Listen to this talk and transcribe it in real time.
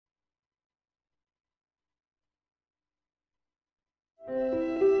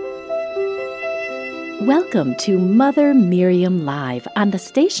Welcome to Mother Miriam Live on the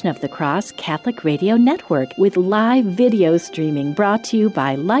Station of the Cross Catholic Radio Network with live video streaming brought to you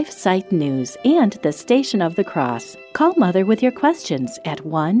by LifeSite News and the Station of the Cross. Call Mother with your questions at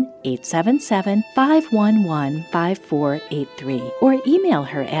 1-877-511-5483 or email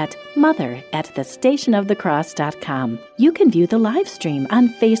her at mother@thestationofthecross.com. You can view the live stream on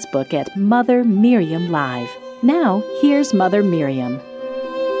Facebook at Mother Miriam Live. Now, here's Mother Miriam.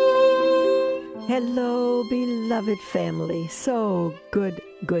 Hello, beloved family. So good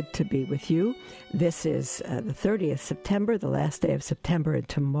to be with you. This is the 30th September, the last day of September, and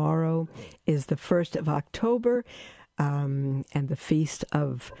tomorrow is the 1st of October, and the feast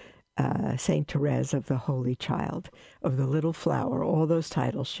of Saint Therese of the Holy Child, of the Little Flower, all those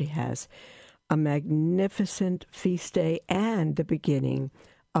titles she has. A magnificent feast day and the beginning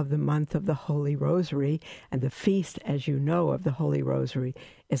of the month of the Holy Rosary, and the feast, as you know, of the Holy Rosary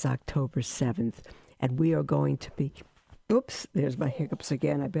is October 7th, and we are going to be, oops, there's my hiccups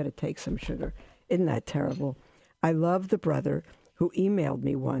again, I better take some sugar. Isn't that terrible? I love the brother who emailed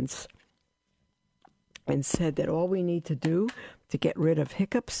me once and said that all we need to do to get rid of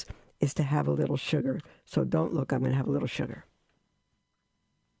hiccups is to have a little sugar. So don't look, I'm going to have a little sugar.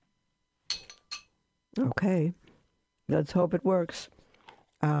 Okay, let's hope it works.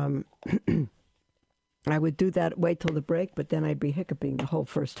 I would do that, wait till the break, but then I'd be hiccuping the whole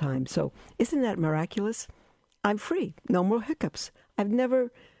first time. So isn't that miraculous? I'm free. No more hiccups. I've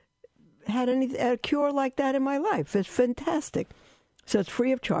never had a cure like that in my life. It's fantastic. So it's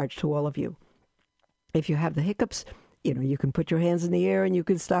free of charge to all of you. If you have the hiccups, you can put your hands in the air and you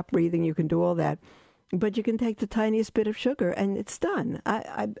can stop breathing. You can do all that. But you can take the tiniest bit of sugar and it's done.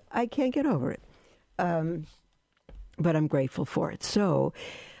 I can't get over it. But I'm grateful for it. So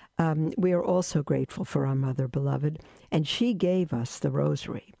we are also grateful for our Mother Beloved, and she gave us the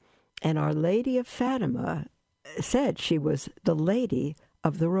Rosary. And Our Lady of Fatima said she was the Lady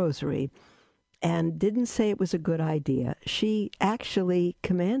of the Rosary and didn't say it was a good idea. She actually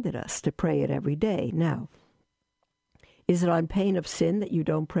commanded us to pray it every day. Now, is it on pain of sin that you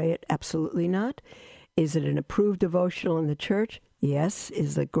don't pray it? Absolutely not. Is it an approved devotional in the church? Yes.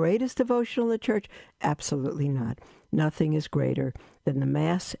 Is the greatest devotional in the church? Absolutely not. Nothing is greater than the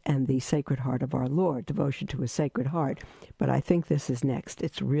Mass and the Sacred Heart of our Lord, devotion to His Sacred Heart. But I think this is next.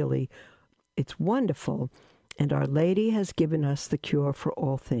 It's wonderful. And Our Lady has given us the cure for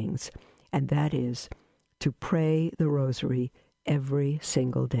all things, and that is to pray the Rosary every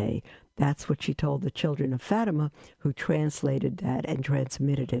single day. That's what she told the children of Fatima, who translated that and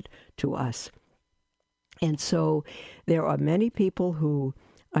transmitted it to us. And so there are many people who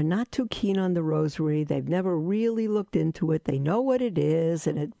are not too keen on the Rosary. They've never really looked into it. They know what it is,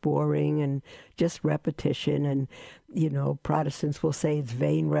 and it's boring and just repetition. And, Protestants will say it's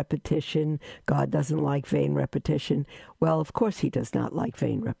vain repetition. God doesn't like vain repetition. Well, of course He does not like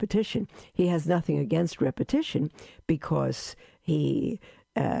vain repetition. He has nothing against repetition because He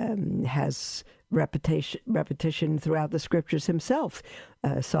has repetition throughout the Scriptures Himself.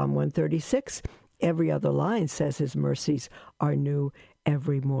 Psalm 136, every other line says His mercies are new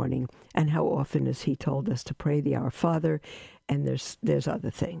every morning. And how often has He told us to pray the Our Father? And there's other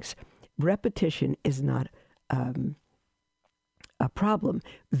things. Repetition is not a problem.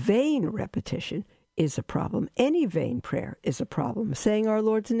 Vain repetition is a problem. Any vain prayer is a problem. Saying our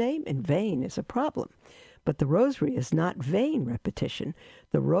Lord's name in vain is a problem. But the Rosary is not vain repetition.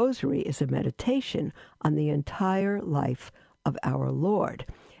 The Rosary is a meditation on the entire life of our Lord.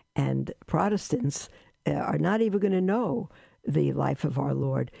 And Protestants are not even going to know the life of our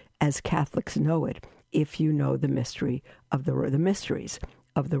Lord as Catholics know it, if you know the mysteries of the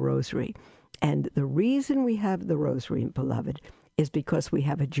Rosary. And the reason we have the Rosary, beloved, is because we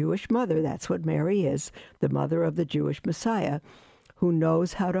have a Jewish mother. That's what Mary is, the mother of the Jewish Messiah, who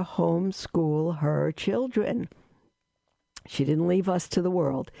knows how to homeschool her children. She didn't leave us to the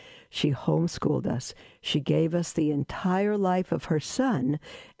world. She homeschooled us. She gave us the entire life of her Son,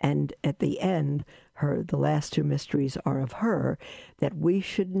 and at the end, the last two mysteries are of her, that we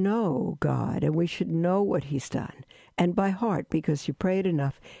should know God and we should know what He's done, and by heart, because you pray it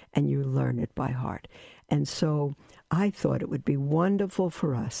enough and you learn it by heart. And so I thought it would be wonderful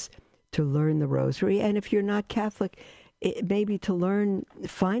for us to learn the Rosary, and if you're not Catholic, maybe to learn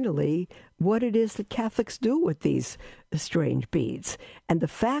finally what it is that Catholics do with these strange beads. And the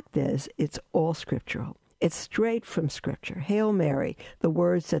fact is, it's all scriptural. It's straight from Scripture. Hail Mary, the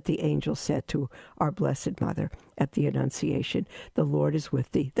words that the angel said to our Blessed Mother at the Annunciation, the Lord is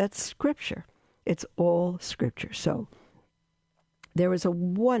with thee. That's Scripture. It's all Scripture. So there is a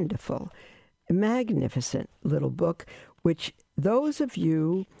wonderful, magnificent little book which those of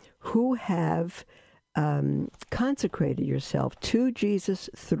you who have consecrated yourself to Jesus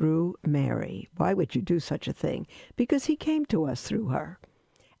through Mary. Why would you do such a thing? Because he came to us through her,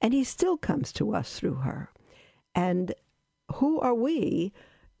 and he still comes to us through her. And who are we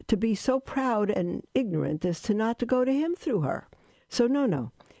to be so proud and ignorant as to not to go to him through her? So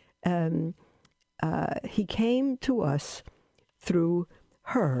no. He came to us through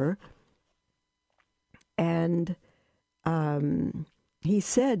her, and he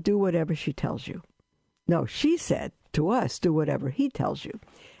said, do whatever she tells you. No, she said to us, do whatever he tells you.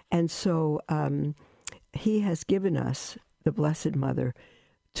 And so he has given us the Blessed Mother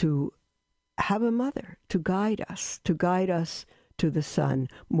to have a mother, to guide us to the Son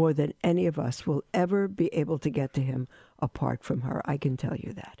more than any of us will ever be able to get to him apart from her. I can tell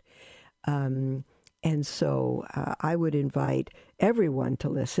you that. And so I would invite everyone to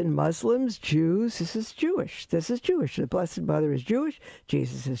listen. Muslims, Jews, this is Jewish. The Blessed Mother is Jewish.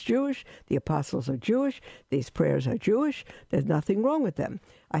 Jesus is Jewish. The apostles are Jewish. These prayers are Jewish. There's nothing wrong with them.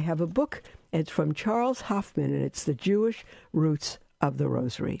 I have a book. It's from Charles Hoffman, and it's The Jewish Roots of the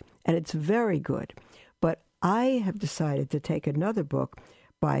Rosary. And it's very good. But I have decided to take another book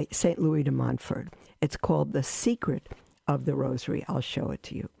by St. Louis de Montfort. It's called The Secret of the Rosary. I'll show it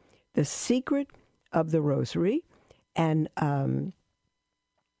to you. The Secret of the Rosary. And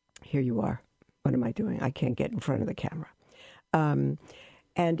here you are. What am I doing? I can't get in front of the camera. And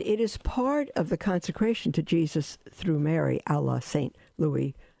it is part of the consecration to Jesus through Mary, a la St.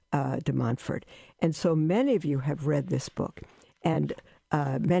 Louis de Montfort. And so many of you have read this book, and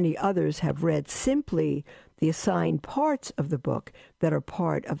many others have read simply the assigned parts of the book that are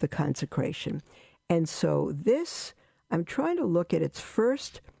part of the consecration. And so this, I'm trying to look at its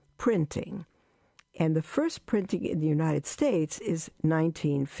first printing. And the first printing in the United States is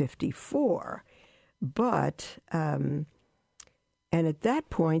 1954. But, and at that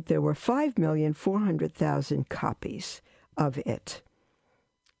point, there were 5,400,000 copies of it.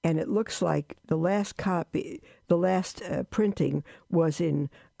 And it looks like the last printing was in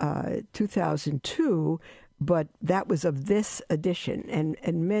 2002, but that was of this edition,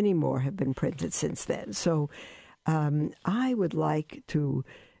 and many more have been printed since then. So I would like to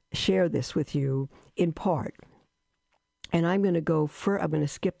share this with you in part. And I'm going to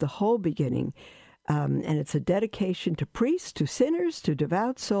skip the whole beginning, and it's a dedication to priests, to sinners, to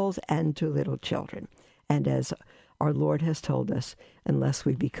devout souls, and to little children. And as our Lord has told us, unless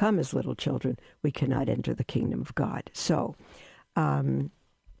we become as little children, we cannot enter the kingdom of God. So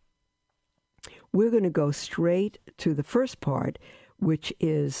we're going to go straight to the first part, which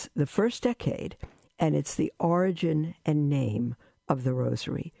is the first decade, and it's the origin and name of the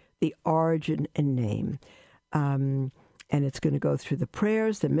Rosary. The origin and name. And it's going to go through the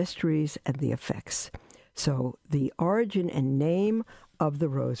prayers, the mysteries, and the effects. So the origin and name of the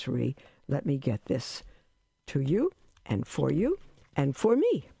Rosary, let me get this to you and for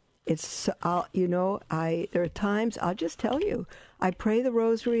me. It's, there are times, I'll just tell you, I pray the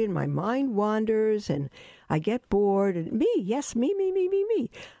Rosary and my mind wanders and I get bored and me.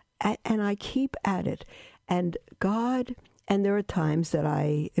 And I keep at it. And God, and there are times that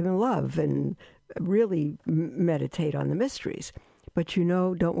I even love and really meditate on the mysteries. But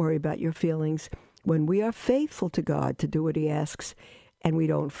don't worry about your feelings. When we are faithful to God to do what he asks and we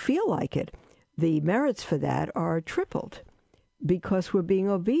don't feel like it, the merits for that are tripled because we're being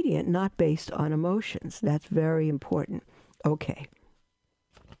obedient, not based on emotions. That's very important. Okay.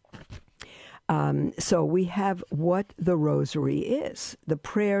 So we have what the Rosary is, the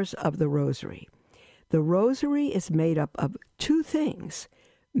prayers of the Rosary. The Rosary is made up of two things,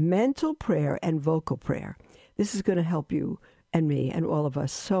 mental prayer and vocal prayer. This is going to help you and me and all of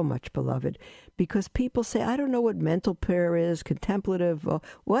us so much, beloved, because people say, I don't know what mental prayer is, contemplative.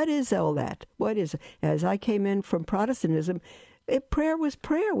 What is all that? What is it? As I came in from Protestantism, prayer was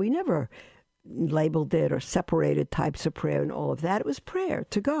prayer. We never labeled it or separated types of prayer and all of that. It was prayer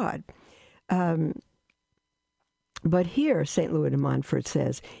to God. But here, St. Louis de Montfort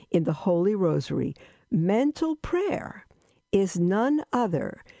says, in the Holy Rosary, mental prayer is none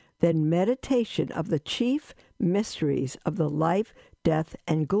other than meditation of the chief mysteries of the life, death,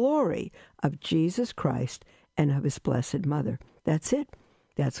 and glory of Jesus Christ and of his Blessed Mother. That's it.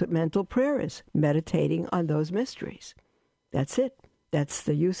 That's what mental prayer is, meditating on those mysteries. That's it. That's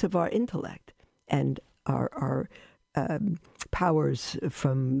the use of our intellect and our powers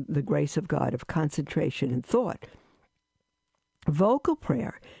from the grace of God of concentration and thought. Vocal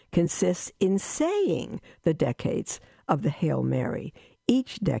prayer consists in saying the decades of the Hail Mary,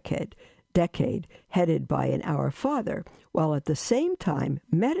 each decade headed by an Our Father, while at the same time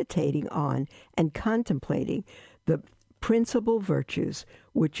meditating on and contemplating the principal virtues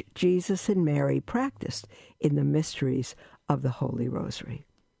which Jesus and Mary practiced in the mysteries of the Holy Rosary.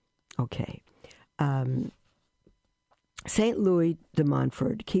 Okay. St. Louis de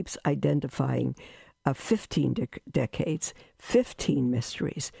Montfort keeps identifying 15 decades, 15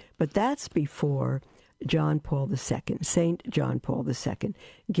 mysteries, but that's before John Paul II, St. John Paul II,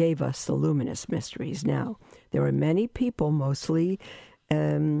 gave us the luminous mysteries. Now, there are many people, mostly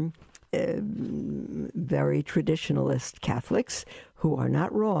very traditionalist Catholics, who are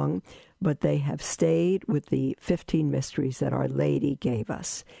not wrong, but they have stayed with the 15 mysteries that Our Lady gave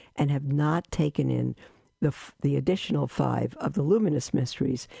us and have not taken in the additional 5 of the luminous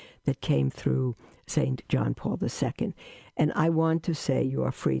mysteries that came through St. John Paul II. And I want to say you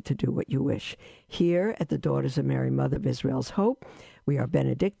are free to do what you wish. Here at the Daughters of Mary, Mother of Israel's Hope, we are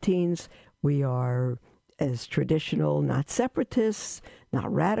Benedictines. We are as traditional, not separatists,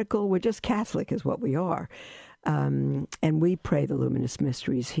 not radical. We're just Catholic is what we are. And we pray the luminous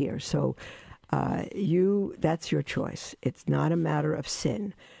mysteries here. So that's your choice. It's not a matter of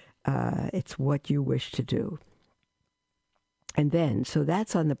sin. It's what you wish to do. And then, so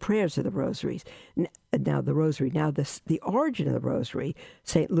that's on the prayers of the rosaries. Now, the rosary. Now, the origin of the rosary,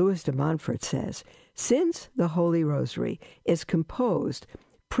 St. Louis de Montfort says, since the Holy Rosary is composed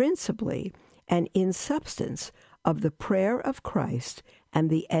principally and in substance of the prayer of Christ and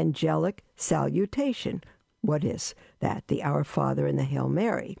the angelic salutation. What is that? The Our Father and the Hail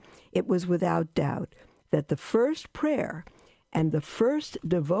Mary. It was without doubt that the first prayer and the first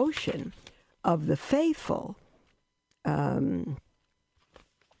devotion of the faithful. Hold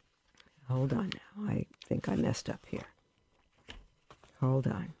on now. I think I messed up here. Hold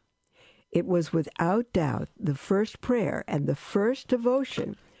on. It was without doubt the first prayer and the first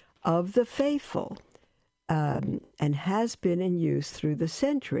devotion of the faithful, and has been in use through the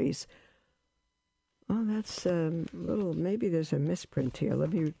centuries. Oh, that's maybe there's a misprint here.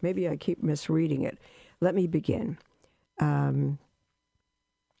 Maybe I keep misreading it. Let me begin.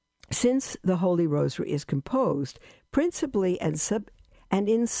 Since the Holy Rosary is composed principally and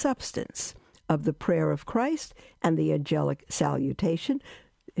in substance of the prayer of Christ and the angelic salutation.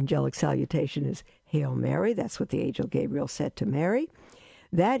 Angelic salutation is Hail Mary. That's what the angel Gabriel said to Mary.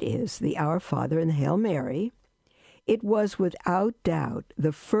 That is the Our Father and the Hail Mary. It was without doubt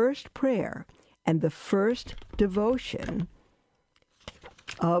the first prayer and the first devotion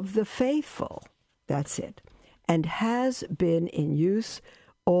of the faithful. That's it. And has been in use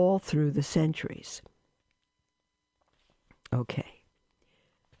all through the centuries. Okay.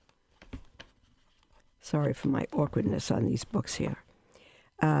 Sorry for my awkwardness on these books here.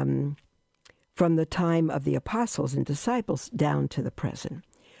 From the time of the apostles and disciples down to the present.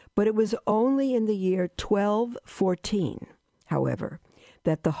 But it was only in the year 1214, however,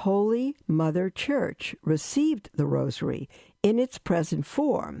 that the Holy Mother Church received the Rosary in its present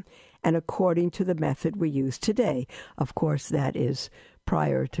form and according to the method we use today. Of course, that is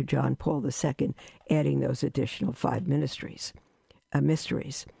prior to John Paul II adding those additional 5 mysteries.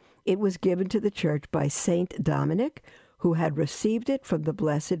 It was given to the Church by Saint Dominic, who had received it from the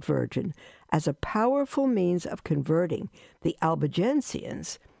Blessed Virgin as a powerful means of converting the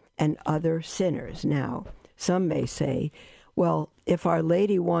Albigensians and other sinners. Now, some may say, well, if Our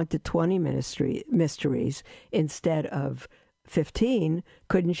Lady wanted 20 mysteries instead of 15,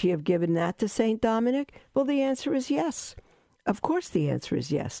 couldn't she have given that to St. Dominic? Well, the answer is yes. Of course the answer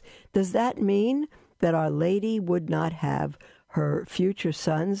is yes. Does that mean that Our Lady would not have her future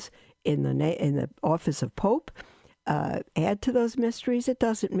sons in the office of Pope add to those mysteries? It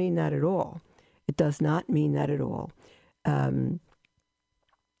doesn't mean that at all. It does not mean that at all.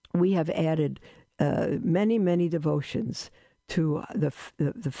 We have added many, many devotions to the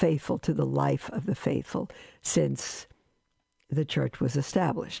faithful, to the life of the faithful, since the Church was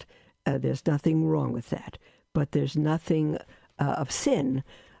established. There's nothing wrong with that, but there's nothing of sin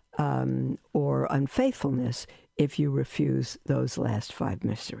or unfaithfulness if you refuse those last 5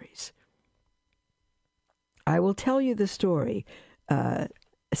 mysteries. I will tell you the story,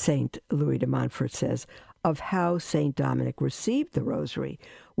 St. Louis de Montfort says, of how St. Dominic received the Rosary,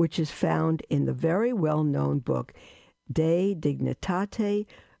 which is found in the very well-known book De Dignitate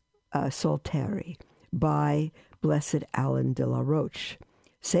Saltari by Blessed Alan de la Roche.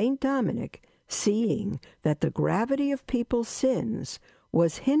 St. Dominic, seeing that the gravity of people's sins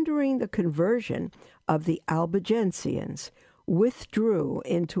was hindering the conversion of the Albigensians, withdrew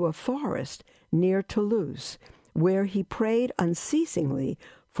into a forest near Toulouse, where he prayed unceasingly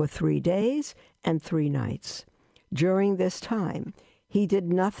for 3 days and 3 nights. During this time, he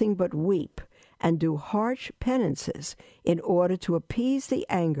did nothing but weep and do harsh penances in order to appease the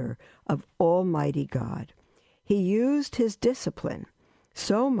anger of Almighty God. He used his discipline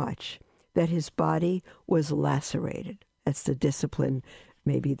so much that his body was lacerated. That's the discipline,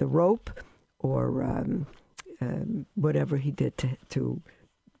 maybe the rope or whatever he did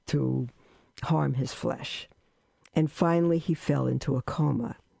to harm his flesh. And finally, he fell into a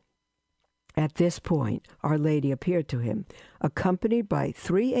coma. At this point, Our Lady appeared to him, accompanied by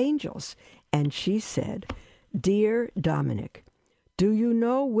 3 angels, and she said, "Dear Dominic, do you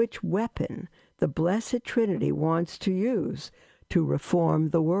know which weapon the Blessed Trinity wants to use to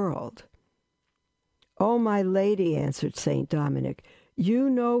reform the world?" "Oh, my lady," answered St. Dominic, "you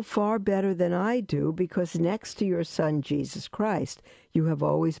know far better than I do, because next to your Son, Jesus Christ, you have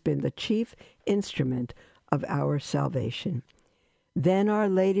always been the chief instrument of our salvation." Then Our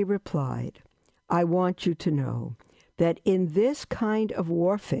Lady replied, "I want you to know that in this kind of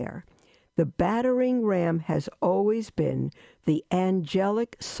warfare, the battering ram has always been the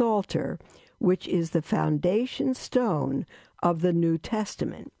angelic Psalter, which is the foundation stone of the New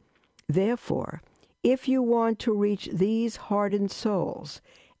Testament. Therefore, if you want to reach these hardened souls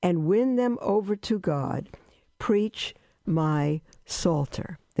and win them over to God, preach my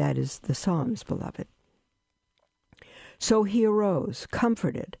Psalter." That is the Psalms, beloved. So he arose,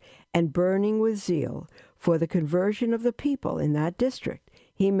 comforted and burning with zeal for the conversion of the people in that district.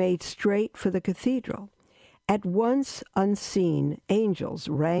 He made straight for the cathedral. At once unseen angels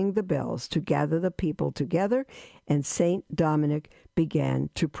rang the bells to gather the people together, and St. Dominic began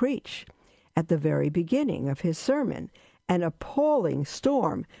to preach. At the very beginning of his sermon, an appalling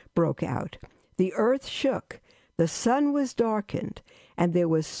storm broke out. The earth shook, the sun was darkened, and there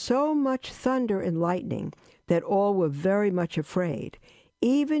was so much thunder and lightning that all were very much afraid.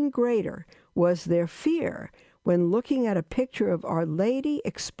 Even greater was their fear when, looking at a picture of Our Lady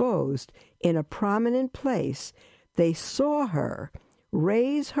exposed in a prominent place, they saw her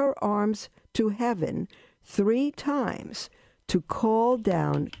raise her arms to heaven 3 times to call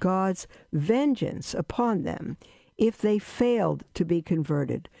down God's vengeance upon them if they failed to be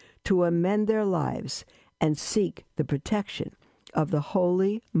converted, to amend their lives, and seek the protection of the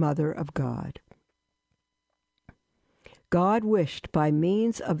Holy Mother of God. God wished, by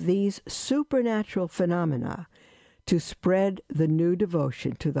means of these supernatural phenomena, to spread the new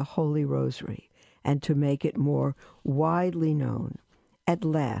devotion to the Holy Rosary and to make it more widely known. At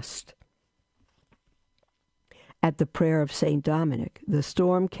last, at the prayer of St. Dominic, the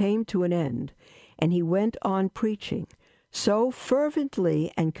storm came to an end, and he went on preaching. So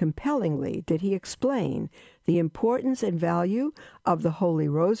fervently and compellingly did he explain the importance and value of the Holy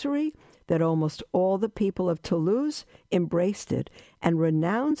Rosary that almost all the people of Toulouse embraced it and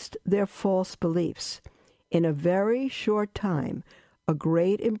renounced their false beliefs. In a very short time, a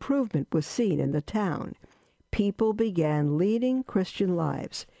great improvement was seen in the town. People began leading Christian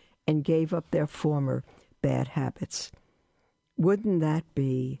lives and gave up their former bad habits. Wouldn't that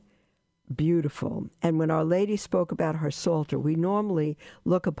be beautiful? And when Our Lady spoke about her Psalter, we normally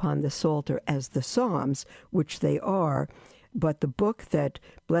look upon the Psalter as the Psalms, which they are, but the book that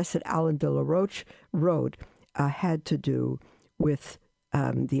Blessed Alain de la Roche wrote had to do with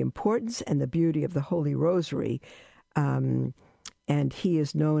the importance and the beauty of the Holy Rosary, and he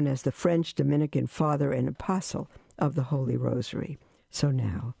is known as the French Dominican Father and Apostle of the Holy Rosary. So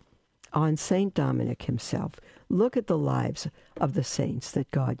now, on St. Dominic himself, look at the lives of the saints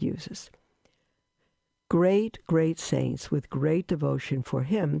that God uses. Great, great saints with great devotion for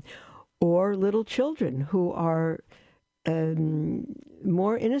him, or little children who are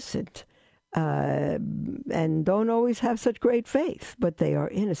more innocent and don't always have such great faith, but they are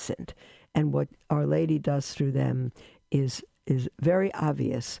innocent. And what Our Lady does through them is very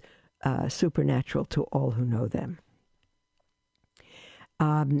obvious, supernatural to all who know them.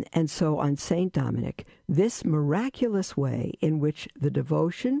 And so on St. Dominic, this miraculous way in which the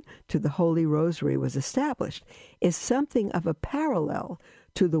devotion to the Holy Rosary was established is something of a parallel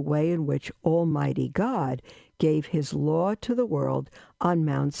to the way in which Almighty God gave his law to the world on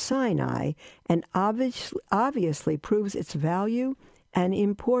Mount Sinai, and obviously proves its value and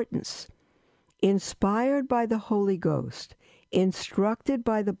importance. Inspired by the Holy Ghost, instructed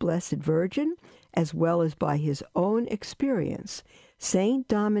by the Blessed Virgin, as well as by his own experience, St.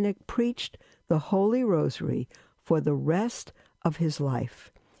 Dominic preached the Holy Rosary for the rest of his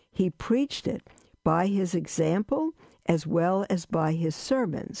life. He preached it by his example as well as by his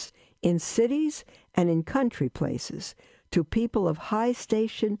sermons in cities and in country places, to people of high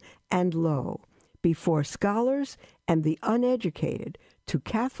station and low, before scholars and the uneducated, to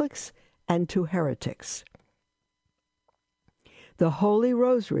Catholics and to heretics. The Holy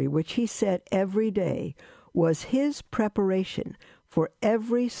Rosary, which he said every day, was his preparation for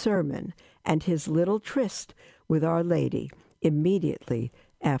every sermon and his little tryst with Our Lady immediately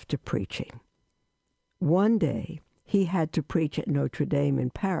after preaching. One day, he had to preach at Notre Dame in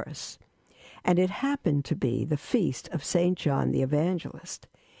Paris, and it happened to be the feast of St. John the Evangelist.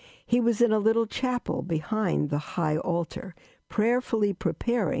 He was in a little chapel behind the high altar, prayerfully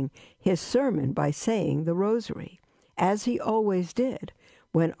preparing his sermon by saying the rosary, as he always did,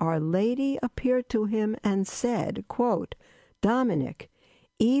 when Our Lady appeared to him and said, quote, "Dominic,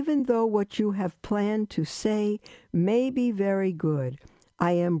 even though what you have planned to say may be very good,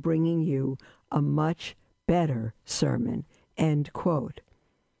 I am bringing you a much better sermon," end quote.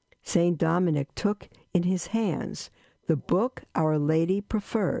 St. Dominic took in his hands the book Our Lady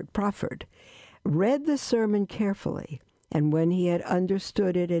proffered, read the sermon carefully, and when he had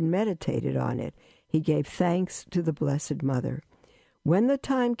understood it and meditated on it, he gave thanks to the Blessed Mother. When the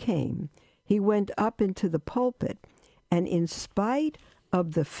time came, he went up into the pulpit, and in spite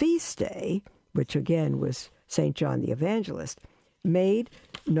of the feast day, which again was St. John the Evangelist, made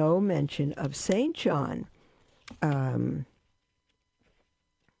no mention of St. John.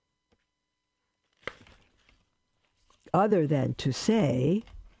 Other than to say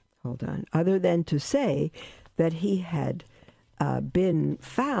that he had been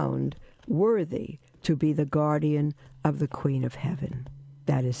found worthy to be the guardian of the Queen of Heaven.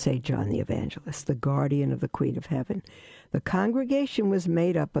 That is St. John the Evangelist, the guardian of the Queen of Heaven. The congregation was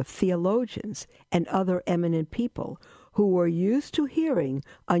made up of theologians and other eminent people who were used to hearing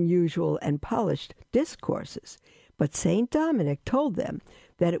unusual and polished discourses. But St. Dominic told them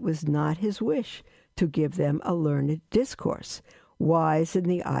that it was not his wish to give them a learned discourse, wise in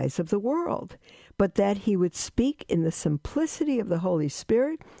the eyes of the world, but that he would speak in the simplicity of the Holy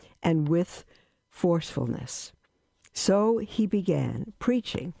Spirit and with forcefulness. So he began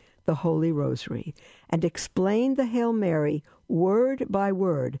preaching the Holy Rosary and explained the Hail Mary word by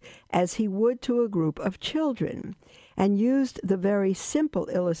word as he would to a group of children, and used the very simple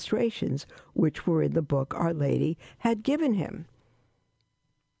illustrations which were in the book Our Lady had given him.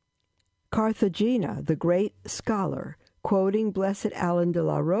 Carthagena, the great scholar, quoting Blessed Alan de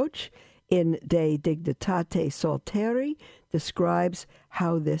la Roche in De Dignitate Salteri, describes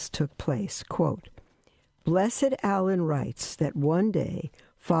how this took place. Quote, "Blessed Alan writes that one day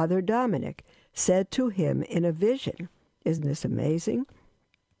Father Dominic said to him in a vision," isn't this amazing?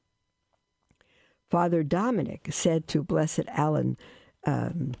 Father Dominic said to Blessed Alan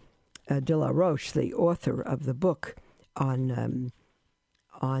de la Roche, the author of the book on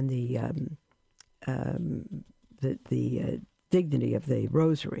the dignity of the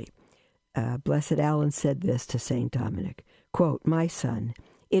Rosary, Blessed Alan said this to St. Dominic, quote, "My son,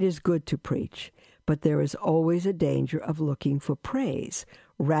 it is good to preach, but there is always a danger of looking for praise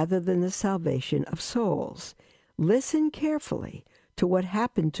rather than the salvation of souls. Listen carefully to what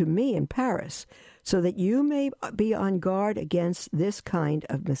happened to me in Paris, so that you may be on guard against this kind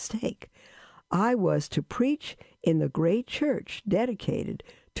of mistake. I was to preach in the great church dedicated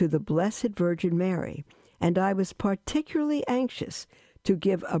to the Blessed Virgin Mary, and I was particularly anxious to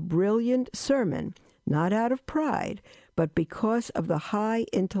give a brilliant sermon, not out of pride, but because of the high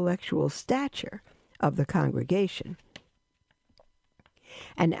intellectual stature of the congregation.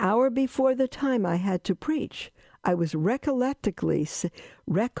 An hour before the time I had to preach, I was recollectedly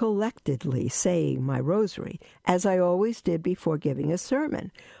saying my rosary, as I always did before giving a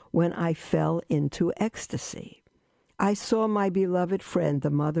sermon, when I fell into ecstasy. I saw my beloved friend, the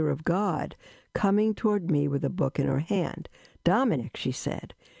Mother of God, coming toward me with a book in her hand. 'Dominic,' she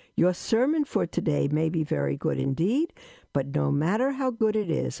said, 'your sermon for today may be very good indeed, but no matter how good it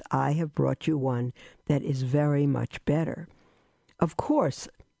is, I have brought you one that is very much better.' Of course,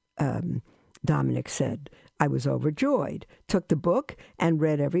 Dominic said, I was overjoyed, took the book, and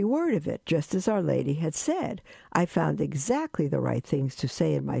read every word of it, just as Our Lady had said. I found exactly the right things to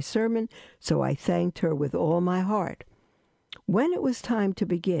say in my sermon, so I thanked her with all my heart. When it was time to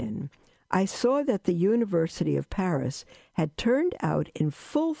begin, I saw that the University of Paris had turned out in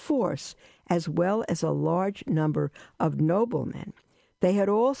full force, as well as a large number of noblemen. They had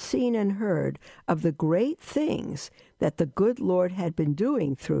all seen and heard of the great things that the good Lord had been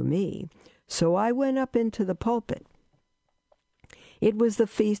doing through me, so I went up into the pulpit. It was the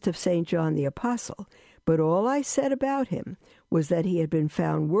feast of St. John the Apostle, but all I said about him was that he had been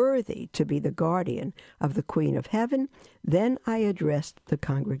found worthy to be the guardian of the Queen of Heaven. Then I addressed the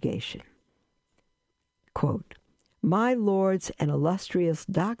congregation. Quote, "My lords and illustrious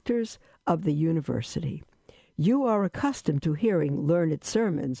doctors of the university, you are accustomed to hearing learned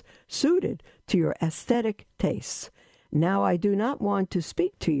sermons suited to your aesthetic tastes. Now I do not want to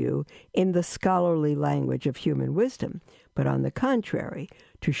speak to you in the scholarly language of human wisdom, but on the contrary,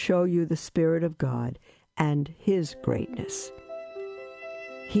 to show you the Spirit of God and His greatness.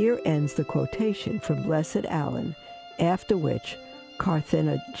 Here ends the quotation from Blessed Allen, after which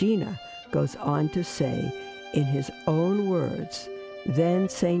Carthagena goes on to say, in his own words, "Then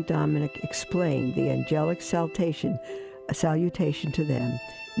St. Dominic explained the angelic salutation to them,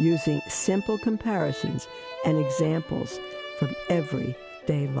 using simple comparisons and examples from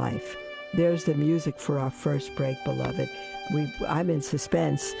everyday life." There's the music for our first break, beloved. I'm in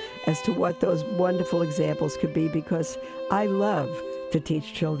suspense as to what those wonderful examples could be, because I love to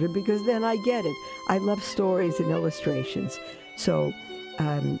teach children, because then I get it. I love stories and illustrations. So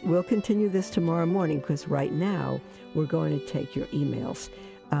we'll continue this tomorrow morning, because right now we're going to take your emails.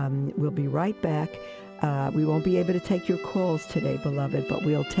 We'll be right back. We won't be able to take your calls today, beloved, but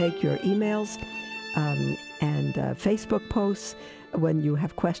we'll take your emails and Facebook posts when you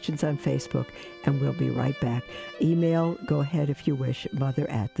have questions on Facebook, and we'll be right back. Email, go ahead if you wish,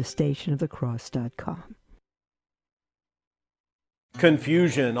 mother@thestationofthecross.com.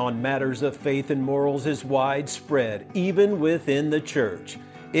 Confusion on matters of faith and morals is widespread, even within the church.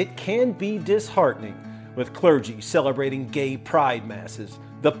 It can be disheartening, with clergy celebrating gay pride masses,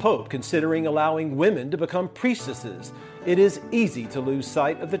 the Pope considering allowing women to become priestesses. It is easy to lose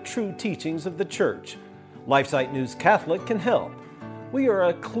sight of the true teachings of the church. LifeSite News Catholic can help. We are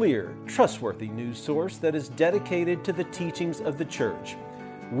a clear, trustworthy news source that is dedicated to the teachings of the church.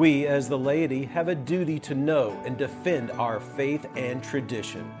 We, as the laity, have a duty to know and defend our faith and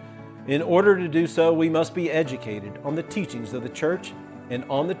tradition. In order to do so, we must be educated on the teachings of the church and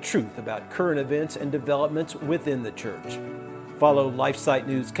on the truth about current events and developments within the church. Follow LifeSite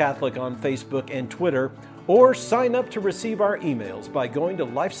News Catholic on Facebook and Twitter, or sign up to receive our emails by going to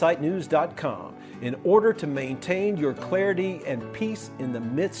lifesitenews.com in order to maintain your clarity and peace in the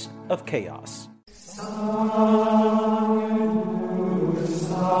midst of chaos.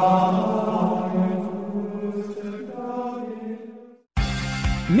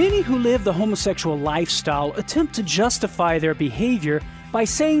 Many who live the homosexual lifestyle attempt to justify their behavior by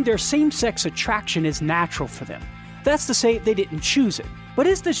saying their same-sex attraction is natural for them. That's to say they didn't choose it. But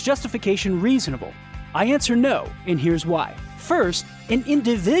is this justification reasonable? I answer no, and here's why. First, an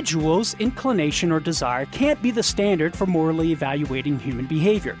individual's inclination or desire can't be the standard for morally evaluating human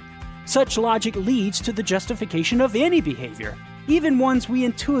behavior. Such logic leads to the justification of any behavior, even ones we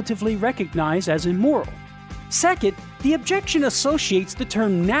intuitively recognize as immoral. Second, the objection associates the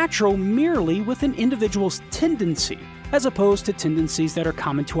term natural merely with an individual's tendency, as opposed to tendencies that are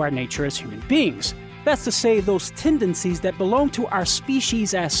common to our nature as human beings. That's to say, those tendencies that belong to our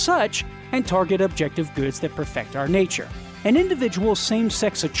species as such and target objective goods that perfect our nature. An individual's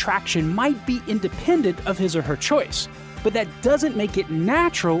same-sex attraction might be independent of his or her choice, but that doesn't make it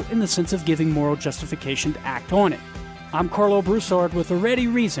natural in the sense of giving moral justification to act on it. I'm Carlo Broussard with a ready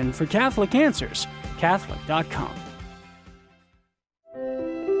reason for Catholic Answers, Catholic.com.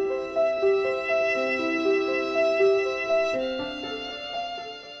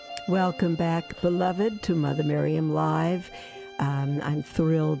 Welcome back, beloved, to Mother Miriam Live. I'm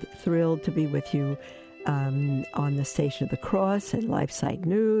thrilled to be with you on the Station of the Cross and LifeSite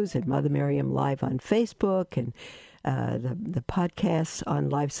News and Mother Miriam Live on Facebook and the podcasts on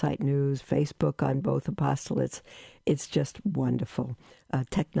LifeSite News, Facebook on both apostolates. It's just wonderful.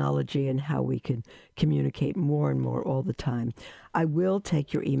 Technology and how we can communicate more and more all the time. I will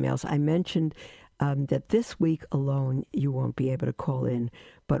take your emails. I mentioned that this week alone you won't be able to call in,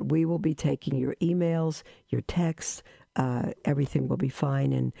 but we will be taking your emails, your texts. Everything will be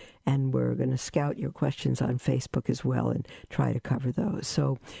fine, and we're going to scout your questions on Facebook as well and try to cover those.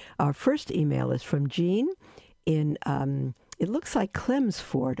 So our first email is from Jean in, it looks like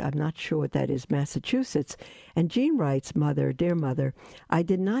Chelmsford. I'm not sure what that is, Massachusetts. And Jean writes, "Mother, dear Mother, I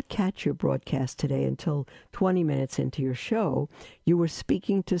did not catch your broadcast today until 20 minutes into your show. You were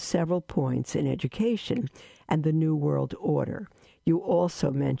speaking to several points in education and the New World Order. You also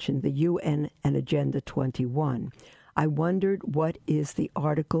mentioned the UN and Agenda 21. I wondered what is the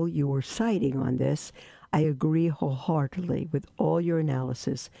article you were citing on this. I agree wholeheartedly with all your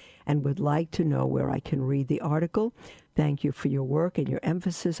analysis and would like to know where I can read the article. Thank you for your work and your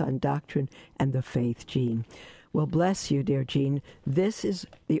emphasis on doctrine and the faith, Jean." Well, bless you, dear Jean. This is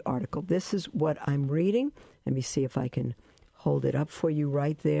the article. This is what I'm reading. Let me see if I can hold it up for you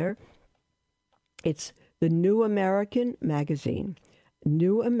right there. It's the New American magazine.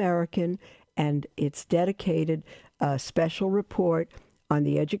 New American, and it's dedicated a special report on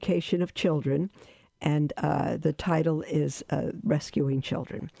the education of children, and the title is Rescuing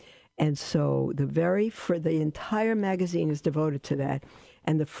Children. And so the entire magazine is devoted to that.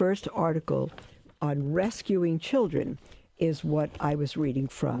 And the first article on rescuing children is what I was reading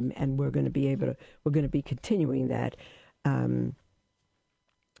from, and we're going to be continuing that.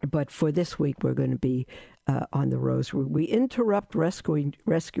 But for this week, we're going to be on the Rosary. We interrupt rescuing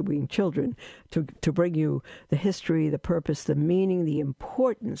children to bring you the history, the purpose, the meaning, the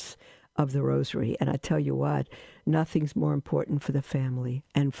importance of the Rosary. And I tell you what, nothing's more important for the family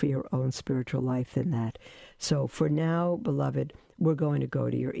and for your own spiritual life than that. So for now, beloved, we're going to go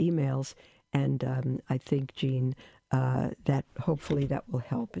to your emails, and I think, Jean, that hopefully that will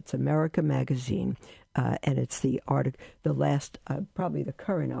help. It's America Magazine, and it's the article, the last, probably the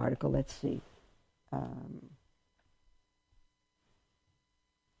current article. Let's see.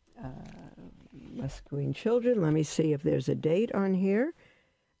 Rescuing Children. Let me see if there's a date on here.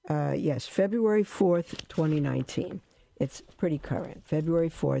 Yes, February 4th, 2019. It's pretty current. February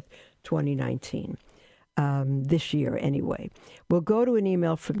 4th, 2019. This year, anyway. We'll go to an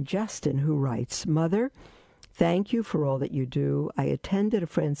email from Justin, who writes, Mother, thank you for all that you do. I attended a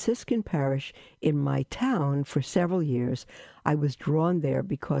Franciscan parish in my town for several years. I was drawn there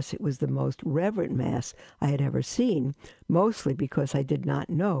because it was the most reverent Mass I had ever seen, mostly because I did not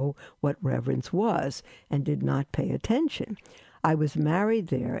know what reverence was and did not pay attention. I was married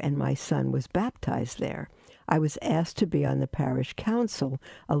there, and my son was baptized there. I was asked to be on the parish council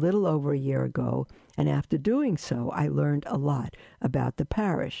a little over a year ago, and after doing so, I learned a lot about the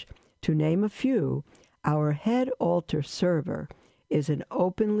parish. To name a few, our head altar server is an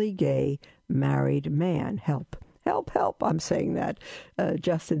openly gay married man. Help, help, help, I'm saying that.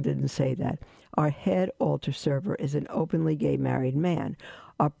 Justin didn't say that. Our head altar server is an openly gay married man.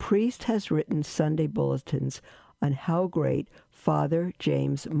 Our priest has written Sunday bulletins on how great Father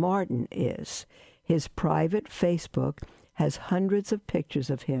James Martin is. His private Facebook has hundreds of pictures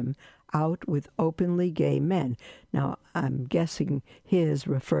of him out with openly gay men. Now, I'm guessing his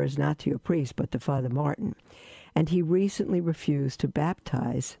refers not to your priest, but to Father Martin. And he recently refused to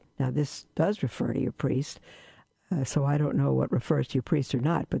baptize. Now, this does refer to your priest, so I don't know what refers to your priest or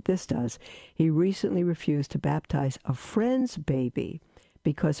not, but this does. He recently refused to baptize a friend's baby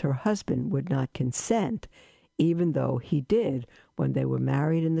because her husband would not consent, even though he did when they were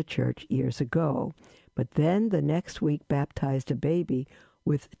married in the church years ago. But then the next week baptized a baby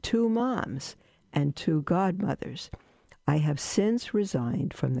with 2 moms and 2 godmothers. I have since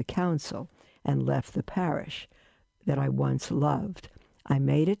resigned from the council and left the parish that I once loved. I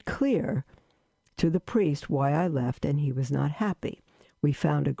made it clear to the priest why I left, and he was not happy. We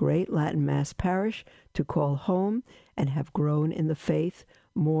found a great Latin Mass parish to call home and have grown in the faith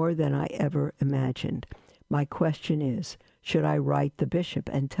more than I ever imagined. My question is, should I write the bishop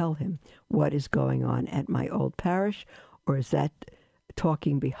and tell him what is going on at my old parish, or is that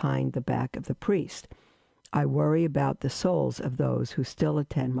talking behind the back of the priest? I worry about the souls of those who still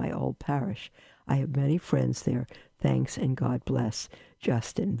attend my old parish. I have many friends there. Thanks and God bless.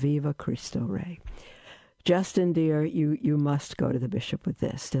 Justin, Viva Cristo Rey. Justin, dear, you must go to the bishop with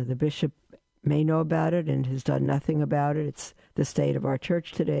this. The bishop may know about it and has done nothing about it. It's the state of our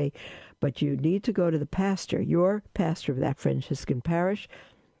church today. But you need to go to the pastor, your pastor of that Franciscan parish,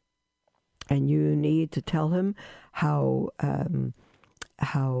 and you need to tell him how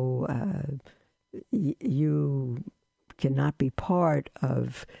you cannot be part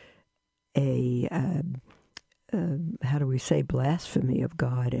of a, how do we say, blasphemy of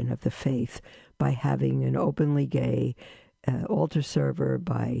God and of the faith by having an openly gay altar server,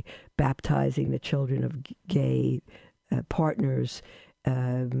 by baptizing the children of gay partners,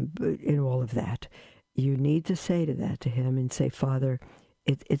 in all of that. You need to say to him and say, Father,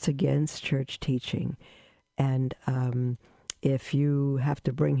 it's against church teaching. And if you have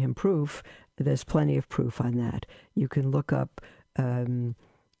to bring him proof, there's plenty of proof on that. You can look up the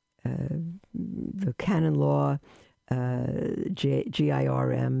canon law,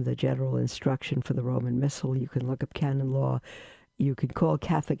 GIRM, the General Instruction for the Roman Missal. You can look up canon law. You can call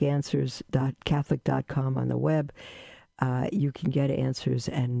catholic.com on the web. You can get answers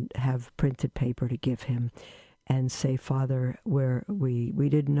and have printed paper to give him and say, Father, we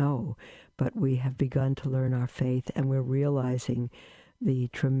didn't know, but we have begun to learn our faith, and we're realizing the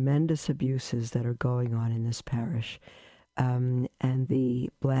tremendous abuses that are going on in this parish, and the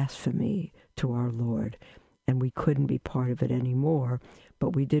blasphemy to our Lord. And we couldn't be part of it anymore,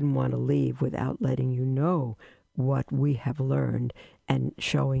 but we didn't want to leave without letting you know what we have learned and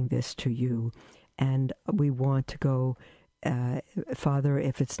showing this to you. And we want to go, Father,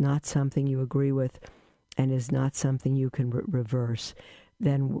 if it's not something you agree with and is not something you can reverse,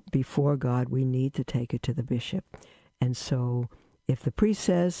 then before God we need to take it to the bishop. And so if the priest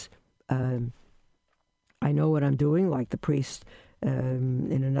says, I know what I'm doing, like the priest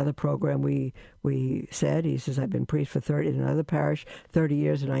In another program, we said, he says, I've been priest in another parish 30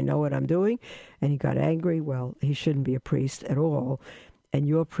 years, and I know what I'm doing. And he got angry. Well, he shouldn't be a priest at all. And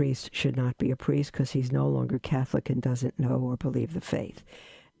your priest should not be a priest because he's no longer Catholic and doesn't know or believe the faith.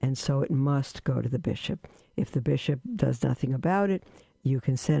 And so it must go to the bishop. If the bishop does nothing about it, you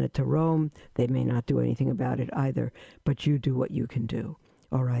can send it to Rome. They may not do anything about it either, but you do what you can do.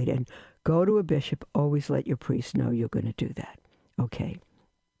 All right? And go to a bishop. Always let your priest know you're going to do that. Okay.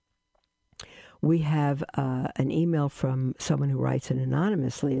 We have an email from someone who writes in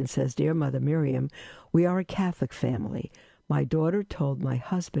anonymously and says, Dear Mother Miriam, we are a Catholic family. My daughter told my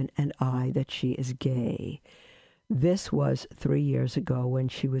husband and I that she is gay. This was 3 years ago when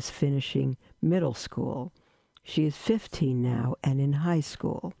she was finishing middle school. She is 15 now and in high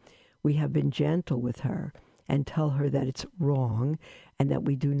school. We have been gentle with her and tell her that it's wrong and that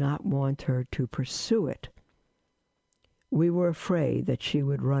we do not want her to pursue it. We were afraid that she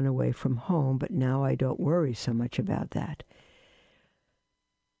would run away from home, but now I don't worry so much about that.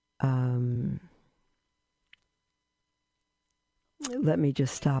 Let me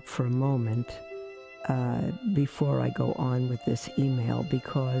just stop for a moment before I go on with this email,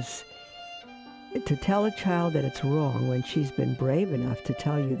 because to tell a child that it's wrong when she's been brave enough to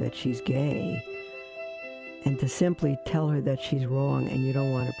tell you that she's gay, and to simply tell her that she's wrong and you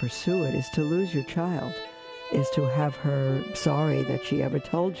don't want to pursue it, is to lose your child, is to have her sorry that she ever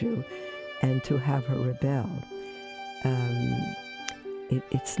told you, and to have her rebel.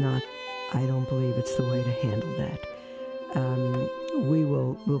 It's not, I don't believe it's the way to handle that.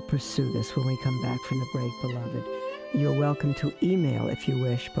 We'll pursue this when we come back from the break, beloved. You're welcome to email if you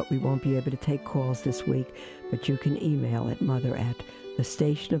wish, but we won't be able to take calls this week. But you can email at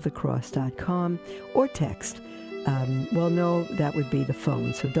mother@thestationofthecross.com or text. Well, no, that would be the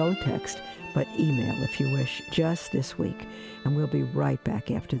phone, so don't text, but email if you wish, just this week. And we'll be right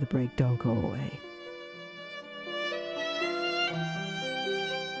back after the break. Don't go away.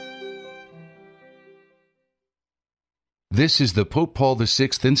 This is the Pope Paul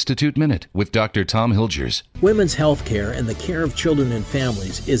VI Institute Minute with Dr. Tom Hilgers. Women's health care and the care of children and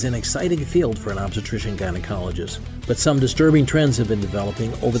families is an exciting field for an obstetrician gynecologist, but some disturbing trends have been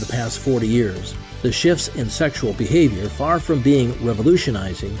developing over the past 40 years. The shifts in sexual behavior, far from being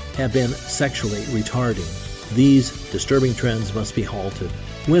revolutionizing, have been sexually retarding. These disturbing trends must be halted.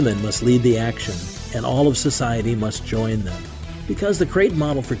 Women must lead the action, and all of society must join them. Because the Creighton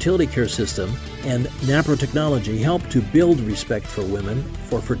Model Fertility Care System and NAPRO technology help to build respect for women,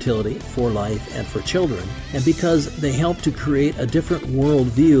 for fertility, for life, and for children, and because they help to create a different world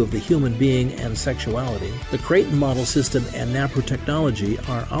view of the human being and sexuality, the Creighton Model System and NAPRO technology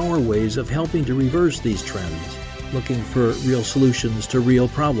are our ways of helping to reverse these trends, looking for real solutions to real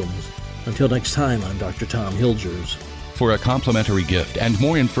problems. Until next time, I'm Dr. Tom Hilgers. For a complimentary gift and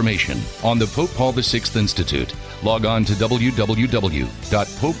more information on the Pope Paul VI Institute, log on to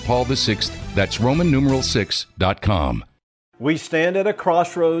www.popepaul6, that's Roman numeral 6.com. We stand at a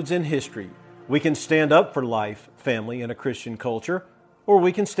crossroads in history. We can stand up for life, family, and a Christian culture, or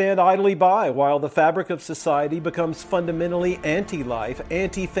we can stand idly by while the fabric of society becomes fundamentally anti-life,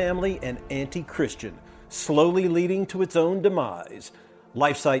 anti-family, and anti-Christian, slowly leading to its own demise.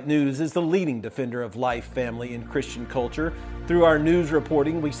 LifeSite News is the leading defender of life, family, and Christian culture. Through our news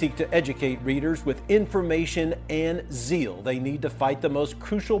reporting, we seek to educate readers with information and zeal they need to fight the most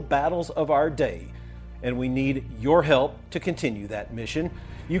crucial battles of our day. And we need your help to continue that mission.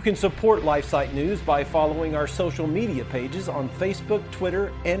 You can support LifeSite News by following our social media pages on Facebook,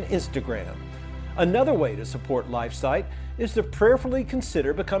 Twitter, and Instagram. Another way to support LifeSite is to prayerfully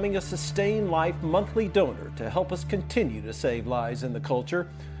consider becoming a Sustain Life monthly donor to help us continue to save lives in the culture.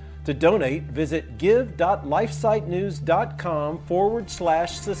 To donate, visit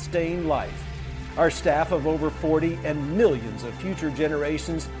give.lifesitenews.com/sustain life. Our staff of over 40 and millions of future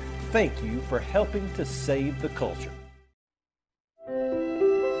generations thank you for helping to save the culture.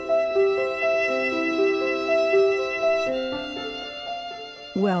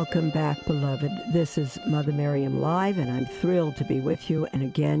 Welcome back, beloved. This is Mother Miriam Live, and I'm thrilled to be with you. And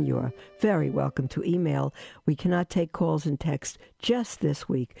again, you're very welcome to email. We cannot take calls and text just this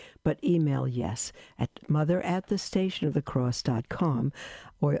week, but email, yes, at mother@thestationofthecross.com.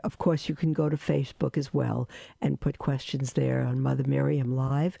 Or, of course, you can go to Facebook as well and put questions there on Mother Miriam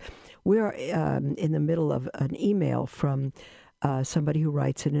Live. We're in the middle of an email from somebody who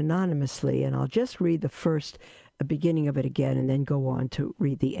writes it anonymously, and I'll just read the beginning of it again and then go on to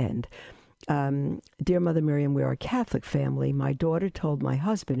read the end. Dear Mother Miriam, we are a Catholic family. My daughter told my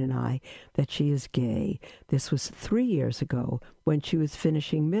husband and I that she is gay. This was 3 years ago when she was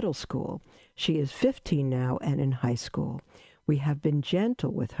finishing middle school. She is 15 now and in high school. We have been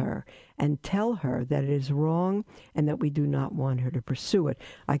gentle with her and tell her that it is wrong and that we do not want her to pursue it.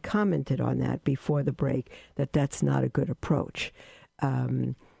 I commented on that before the break, that that's not a good approach.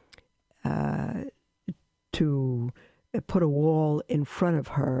 To put a wall in front of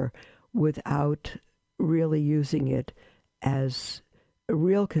her without really using it as a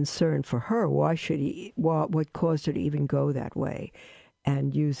real concern for her. What caused her to even go that way,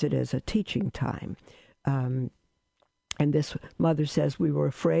 and use it as a teaching time. And this mother says, we were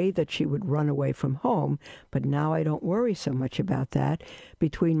afraid that she would run away from home, but now I don't worry so much about that.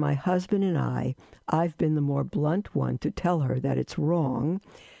 Between my husband and I've been the more blunt one to tell her that it's wrong,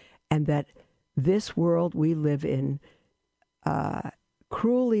 and that this world we live in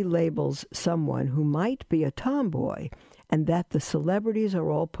cruelly labels someone who might be a tomboy, and that the celebrities are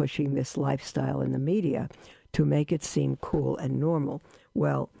all pushing this lifestyle in the media to make it seem cool and normal.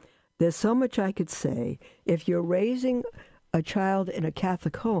 Well, there's so much I could say. If you're raising a child in a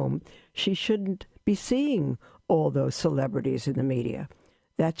Catholic home, she shouldn't be seeing all those celebrities in the media.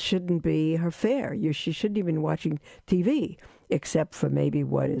 That shouldn't be her fare. She shouldn't even be watching TV, except for maybe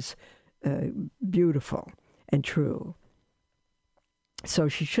what is beautiful and true. So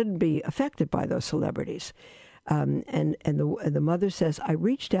she shouldn't be affected by those celebrities. And the mother says, I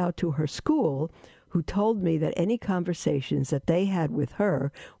reached out to her school, who told me that any conversations that they had with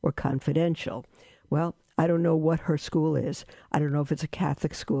her were confidential. Well, I don't know what her school is. I don't know if it's a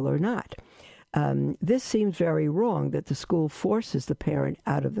Catholic school or not. This seems very wrong, that the school forces the parent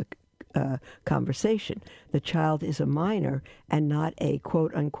out of the conversation. The child is a minor and not a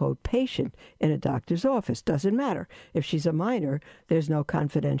quote-unquote patient in a doctor's office. Doesn't matter. If she's a minor, there's no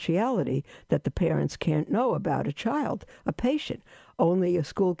confidentiality that the parents can't know about a child, a patient. Only a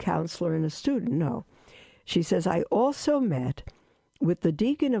school counselor and a student know. She says, I also met with the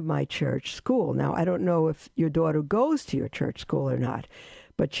deacon of my church school. Now, I don't know if your daughter goes to your church school or not,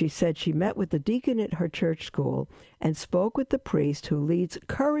 but she said she met with the deacon at her church school and spoke with the priest who leads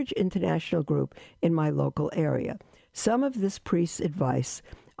Courage International Group in my local area. Some of this priest's advice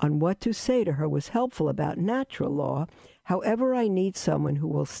on what to say to her was helpful about natural law. However, I need someone who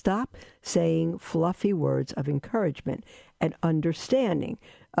will stop saying fluffy words of encouragement and understanding,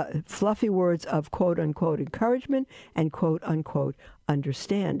 fluffy words of quote-unquote encouragement and quote-unquote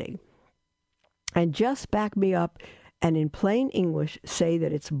understanding. And just back me up and in plain English say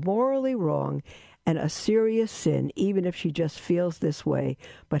that it's morally wrong and a serious sin, even if she just feels this way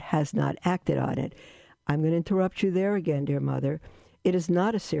but has not acted on it. I'm going to interrupt you there again, dear mother. It is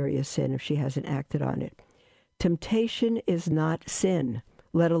not a serious sin if she hasn't acted on it. Temptation is not sin,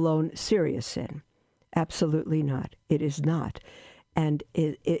 let alone serious sin. Absolutely not. It is not. And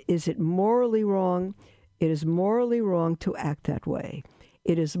is it morally wrong? It is morally wrong to act that way.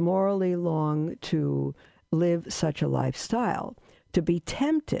 It is morally wrong to live such a lifestyle. To be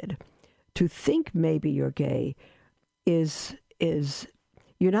tempted to think maybe you're gay is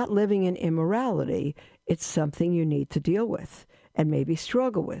you're not living in immorality. It's something you need to deal with and maybe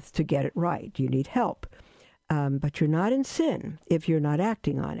struggle with to get it right. You need help. But you're not in sin if you're not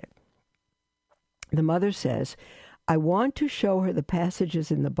acting on it. The mother says, I want to show her the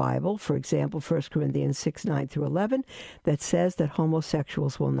passages in the Bible, for example, 1 Corinthians 6, 9 through 11, that says that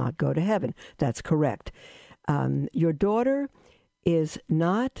homosexuals will not go to heaven. That's correct. Your daughter is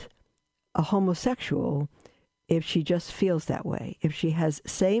not a homosexual if she just feels that way. If she has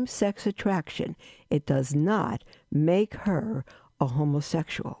same-sex attraction, it does not make her a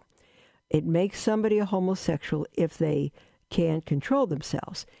homosexual. It makes somebody a homosexual if they can't control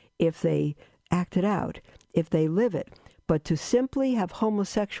themselves, if they act it out, if they live it. But to simply have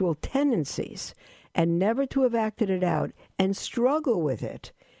homosexual tendencies and never to have acted it out and struggle with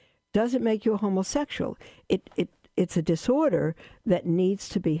it doesn't make you a homosexual. It's a disorder that needs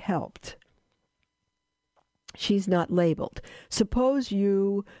to be helped. She's not labeled. Suppose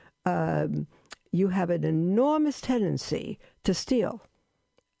you have an enormous tendency to steal.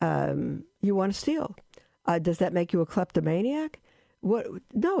 You want to steal. Does that make you a kleptomaniac?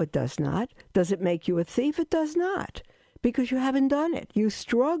 No, it does not. Does it make you a thief? It does not. Because you haven't done it. You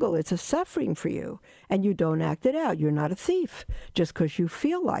struggle. It's a suffering for you. And you don't act it out. You're not a thief just because you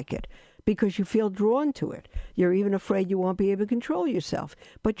feel like it, because you feel drawn to it. You're even afraid you won't be able to control yourself.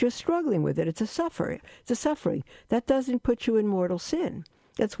 But you're struggling with it. It's a suffering. It's a suffering. That doesn't put you in mortal sin.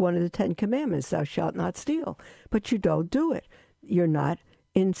 That's one of the 10 Commandments, thou shalt not steal. But you don't do it. You're not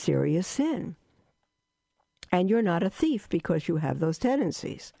in serious sin. And you're not a thief because you have those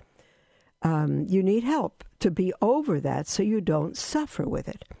tendencies. You need help to be over that so you don't suffer with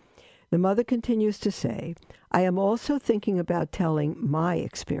it. The mother continues to say, I am also thinking about telling my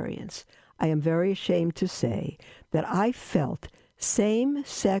experience. I am very ashamed to say that I felt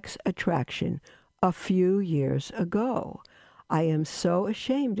same-sex attraction a few years ago. I am so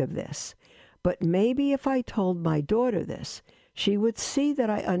ashamed of this. But maybe if I told my daughter this, she would see that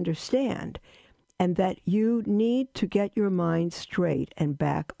I understand and that you need to get your mind straight and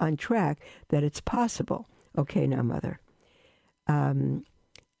back on track, that it's possible. Okay, now, Mother,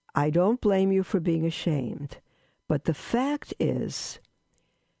 I don't blame you for being ashamed, but the fact is,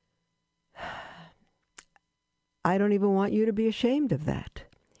 I don't even want you to be ashamed of that.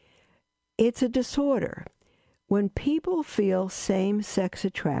 It's a disorder. When people feel same-sex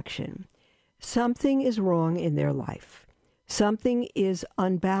attraction, something is wrong in their life. Something is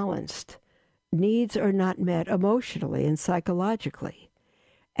unbalanced. Needs are not met emotionally and psychologically.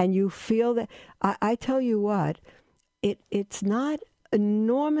 And you feel that, I tell you what, it's not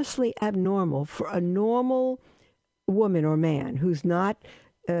enormously abnormal for a normal woman or man who's not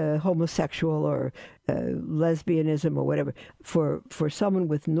homosexual or lesbianism or whatever, for someone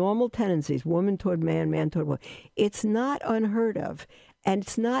with normal tendencies, woman toward man, man toward woman. It's not unheard of, and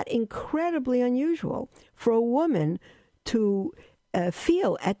it's not incredibly unusual for a woman to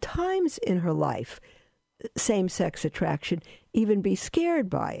feel at times in her life same-sex attraction, even be scared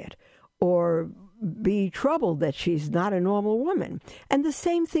by it, or be troubled that she's not a normal woman. And the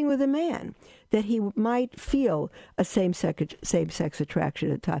same thing with a man, that he might feel a same-sex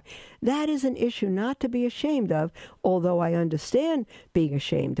attraction at a time. That is an issue not to be ashamed of, although I understand being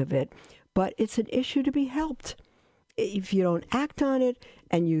ashamed of it, but it's an issue to be helped. If you don't act on it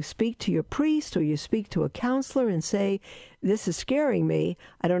and you speak to your priest or you speak to a counselor and say, this is scaring me,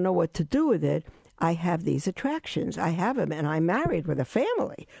 I don't know what to do with it, I have these attractions, I have them, and I'm married with a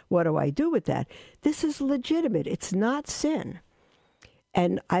family. What do I do with that? This is legitimate. It's not sin.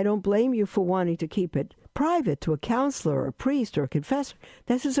 And I don't blame you for wanting to keep it private to a counselor or a priest or a confessor.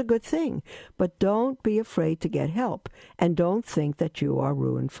 This is a good thing. But don't be afraid to get help. And don't think that you are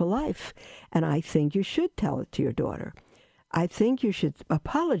ruined for life. And I think you should tell it to your daughter. I think you should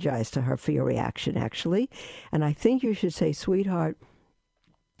apologize to her for your reaction, actually. And I think you should say, sweetheart,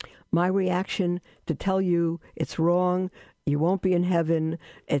 my reaction to tell you it's wrong, you won't be in heaven,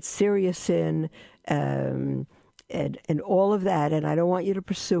 it's serious sin, and all of that, and I don't want you to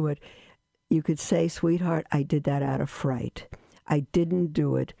pursue it. You could say, sweetheart, I did that out of fright. I didn't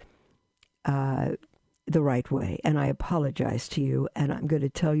do it the right way, and I apologize to you, and I'm going to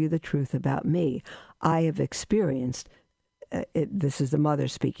tell you the truth about me. I have experienced, this is the mother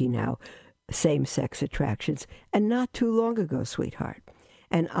speaking now, same-sex attractions, and not too long ago, sweetheart.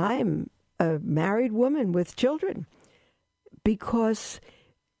 And I'm a married woman with children, because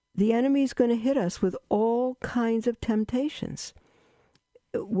the enemy's going to hit us with all kinds of temptations.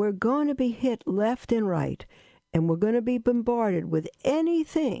 We're going to be hit left and right, and we're going to be bombarded with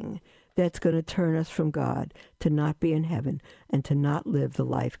anything that's going to turn us from God, to not be in heaven and to not live the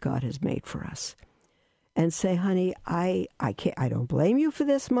life God has made for us. And say, honey, I don't blame you for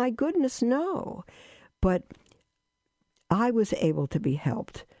this. My goodness, no. But I was able to be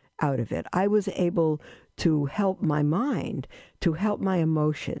helped out of it. I was able to help my mind, to help my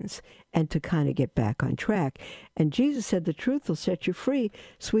emotions, and to kind of get back on track. And Jesus said, the truth will set you free.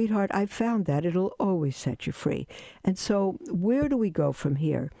 Sweetheart, I found that. It'll always set you free. And so where do we go from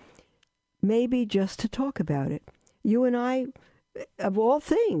here? Maybe just to talk about it. You and I, of all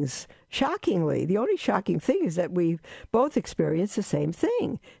things, shockingly, the only shocking thing is that we've both experienced the same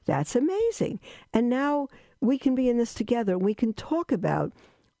thing. That's amazing. And now we can be in this together. We can talk about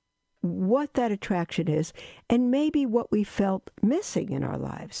what that attraction is and maybe what we felt missing in our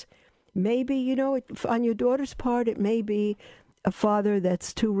lives. Maybe, on your daughter's part, it may be a father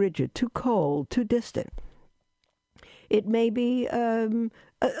that's too rigid, too cold, too distant. It may be a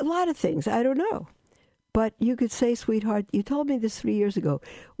lot of things. I don't know. But you could say, sweetheart, you told me this 3 years ago.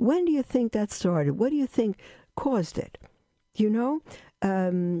 When do you think that started? What do you think caused it?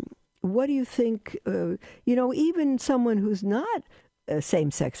 What do you think, even someone who's not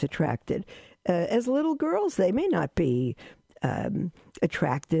same-sex attracted, as little girls, they may not be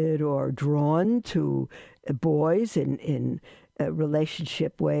attracted or drawn to boys in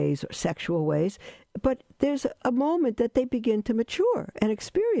relationship ways or sexual ways, but there's a moment that they begin to mature and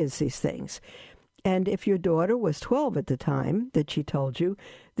experience these things. And if your daughter was 12 at the time that she told you,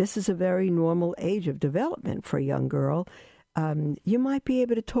 this is a very normal age of development for a young girl, you might be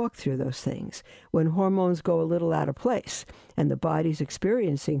able to talk through those things when hormones go a little out of place and the body's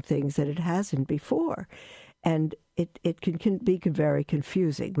experiencing things that it hasn't before. And it can be very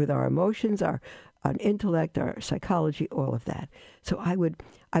confusing with our emotions, our intellect, our psychology, all of that. So I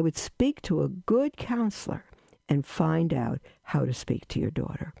would speak to a good counselor and find out how to speak to your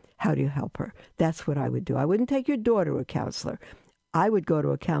daughter, how do you help her? That's what I would do. I wouldn't take your daughter to a counselor. I would go to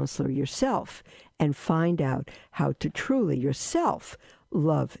a counselor yourself and find out how to truly yourself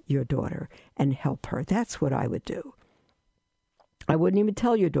love your daughter and help her. That's what I would do. I wouldn't even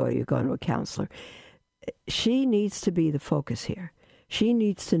tell your daughter you're going to a counselor. She needs to be the focus here. She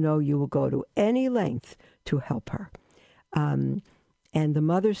needs to know you will go to any length to help her. And the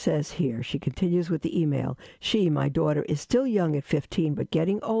mother says here, she continues with the email, she, my daughter, is still young at 15, but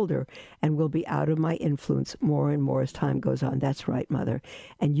getting older and will be out of my influence more and more as time goes on. That's right, Mother.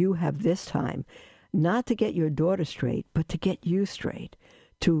 And you have this time, not to get your daughter straight, but to get you straight,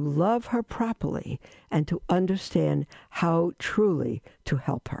 to love her properly and to understand how truly to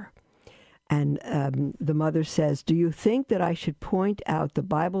help her. And the mother says, do you think that I should point out the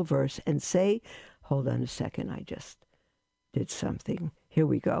Bible verse and say, hold on a second, I just did something. Here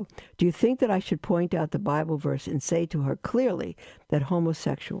we go. Do you think that I should point out the Bible verse and say to her clearly that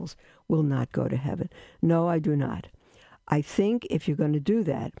homosexuals will not go to heaven? No, I do not. I think if you're going to do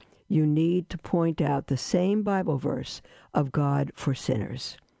that, you need to point out the same Bible verse of God for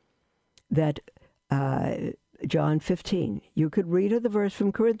sinners. That John 15, you could read her the verse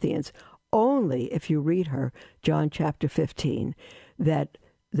from Corinthians, only if you read her John chapter 15, that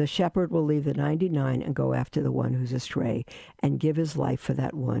the shepherd will leave the 99 and go after the one who's astray and give his life for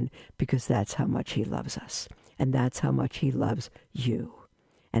that one, because that's how much he loves us. And that's how much he loves you.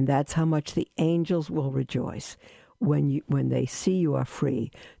 And that's how much the angels will rejoice when they see you are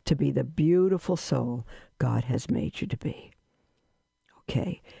free to be the beautiful soul God has made you to be.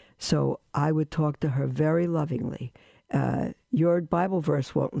 Okay, so I would talk to her very lovingly. Your Bible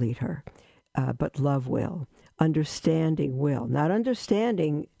verse won't lead her, but love will. Understanding will. Not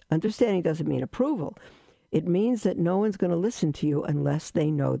understanding. Understanding doesn't mean approval. It means that no one's going to listen to you unless they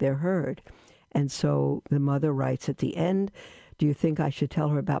know they're heard. And so the mother writes at the end, do you think I should tell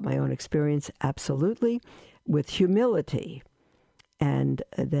her about my own experience? Absolutely, with humility. And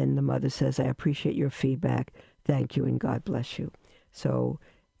then the mother says, I appreciate your feedback. Thank you, and God bless you. So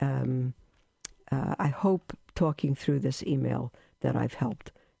I hope talking through this email that I've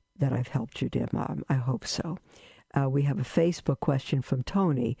helped you, dear Mom. I hope so. We have a Facebook question from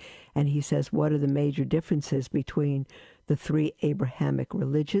Tony, and he says, what are the major differences between the three Abrahamic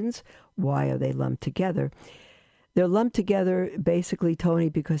religions? Why are they lumped together? They're lumped together, basically, Tony,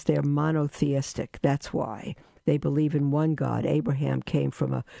 because they're monotheistic. That's why. They believe in one God. Abraham came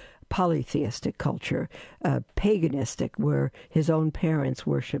from a polytheistic culture, paganistic, where his own parents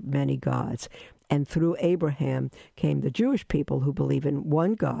worshiped many gods. And through Abraham came the Jewish people who believe in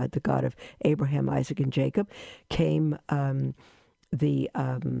one God, the God of Abraham, Isaac, and Jacob. Came the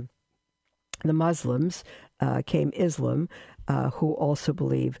Muslims, came Islam, who also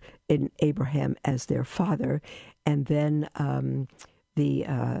believe in Abraham as their father. And then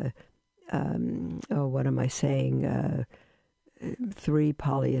what am I saying? Three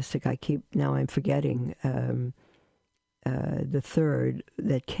polyistic. I'm forgetting. The third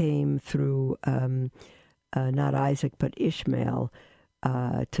that came through not Isaac but Ishmael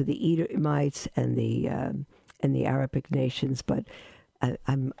to the Edomites and the Arabic nations, but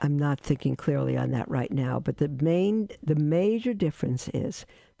I'm not thinking clearly on that right now. But the major difference is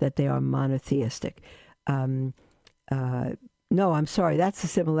that they are monotheistic. No, I'm sorry, that's the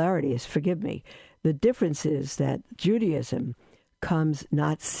similarities. Forgive me. The difference is that Judaism comes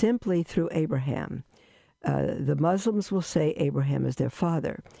not simply through Abraham. The Muslims will say Abraham is their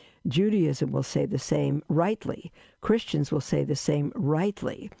father. Judaism will say the same rightly. Christians will say the same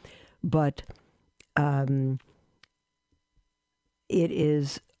rightly. But it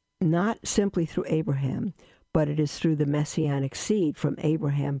is not simply through Abraham, but it is through the messianic seed from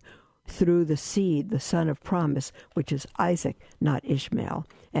Abraham, through the seed, the son of promise, which is Isaac, not Ishmael.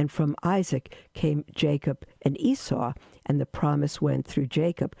 And from Isaac came Jacob and Esau, and the promise went through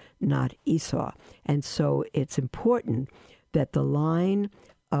Jacob, not Esau. And so it's important that the line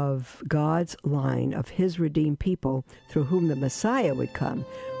of God's line of his redeemed people, through whom the Messiah would come,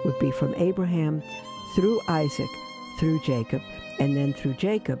 would be from Abraham, through Isaac, through Jacob, and then through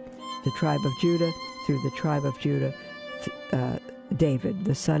Jacob, the tribe of Judah, through the tribe of Judah, David,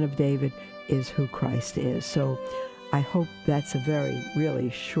 the son of David, is who Christ is. So I hope that's a very, really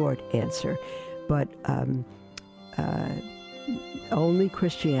short answer. But only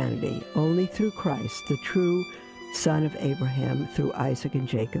Christianity, only through Christ, the true son of Abraham, through Isaac and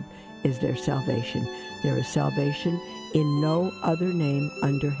Jacob, is their salvation. There is salvation in no other name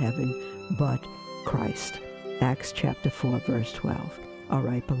under heaven but Christ. Acts chapter 4, verse 12. All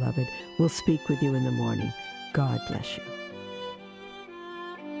right, beloved, we'll speak with you in the morning. God bless you.